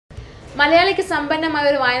മലയാളിക്ക് സമ്പന്നമായ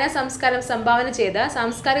ഒരു വായനാ സംസ്കാരം സംഭാവന ചെയ്ത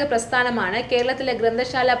സാംസ്കാരിക പ്രസ്ഥാനമാണ് കേരളത്തിലെ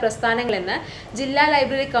ഗ്രന്ഥശാല പ്രസ്ഥാനങ്ങളെന്ന് ജില്ലാ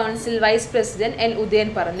library council vice president N Udayan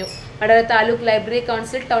പറഞ്ഞു. Vadakara taluk library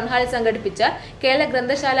council town ഹാളിൽ സംഘടിപ്പിച്ച കേരള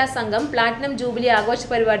ഗ്രന്ഥശാല സംഘം പ്ലാറ്റിനം ജൂബിലി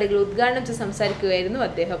ആഘോഷ പരിപാടികൾ ഉദ്ഘാടനം ചെയ്ത് സംസാരിക്കുകയായിരുന്നു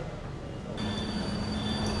അദ്ദേഹം.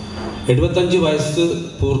 75 വയസ്സ്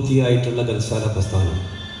പൂർത്തിയായിട്ടുള്ള ഗ്രന്ഥശാല പ്രസ്ഥാനം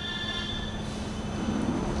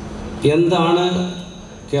എന്താണ്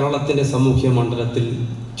കേരളത്തിൻ്റെ സാമൂഹ്യ മണ്ഡലത്തിൽ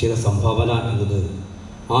ചെയ്ത സംഭാവന എന്നത്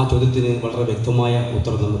ആ ചോദ്യത്തിന് വളരെ വ്യക്തമായ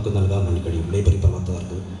ഉത്തരം നമുക്ക് നൽകാൻ വേണ്ടി കഴിയും. ലൈബ്രറി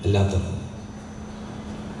പ്രവർത്തകർക്ക് എല്ലാത്തവർക്കും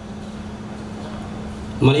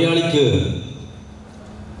മലയാളിക്ക്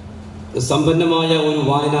സമ്പന്നമായ ഒരു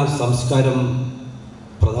വായനാ സംസ്കാരം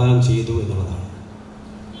പ്രദാനം ചെയ്തു എന്നുള്ളതാണ്.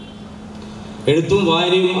 എഴുത്തും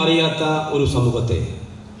വായനയും അറിയാത്ത ഒരു സമൂഹത്തെ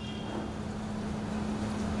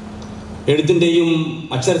എഴുത്തിൻ്റെയും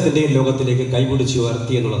അക്ഷരത്തിൻ്റെയും ലോകത്തിലേക്ക് കൈപിടിച്ച്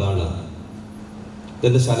ഉയർത്തി എന്നുള്ളതാണ്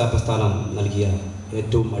ഗ്രന്ഥശാല പ്രസ്ഥാനം നൽകിയ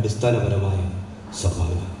ഏറ്റവും അടിസ്ഥാനപരമായ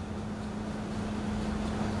സംഭാവന.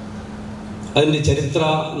 അതിൻ്റെ ചരിത്ര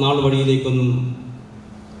നാൾ വഴിയിലേക്കൊന്നും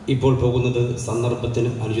ഇപ്പോൾ പോകുന്നത്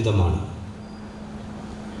സന്ദർഭത്തിന് അനുചിതമാണ്.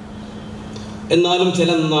 എന്നാലും ചില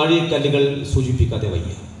നാഴികക്കല്ലുകൾ സൂചിപ്പിക്കാതെ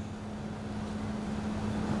വയ്യ.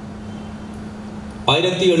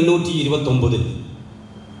 1829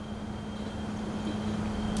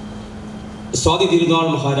 സ്വാതി തിരുനാൾ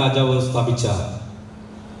മഹാരാജാവ് സ്ഥാപിച്ച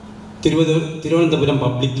തിരുവനന്തപുരം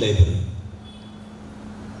പബ്ലിക് ലൈബ്രറി,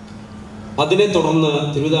 അതിനെ തുടർന്ന്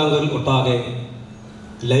തിരുവിതാംകൂറിൽ ഒട്ടാകെ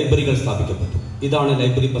ലൈബ്രറികൾ സ്ഥാപിക്കപ്പെട്ടു. ഇതാണ്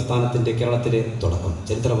ലൈബ്രറി പ്രസ്ഥാനത്തിൻ്റെ കേരളത്തിലെ തുടക്കം,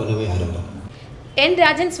 ചരിത്രപരമായ ആരംഭം. എൻ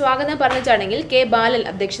രാജൻ സ്വാഗതം പറഞ്ഞ ചടങ്ങിൽ കെ ബാലൻ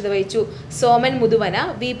അധ്യക്ഷത വഹിച്ചു. Soman Muthuvana,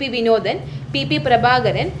 V P Vinodan, P P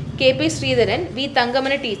Prabhakaran, K P Sreedharan, V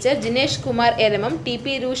തങ്കമന teacher, Jinesh Kumar Eramam, T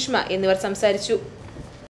P രൂഷ്മ എന്നിവർ സംസാരിച്ചു.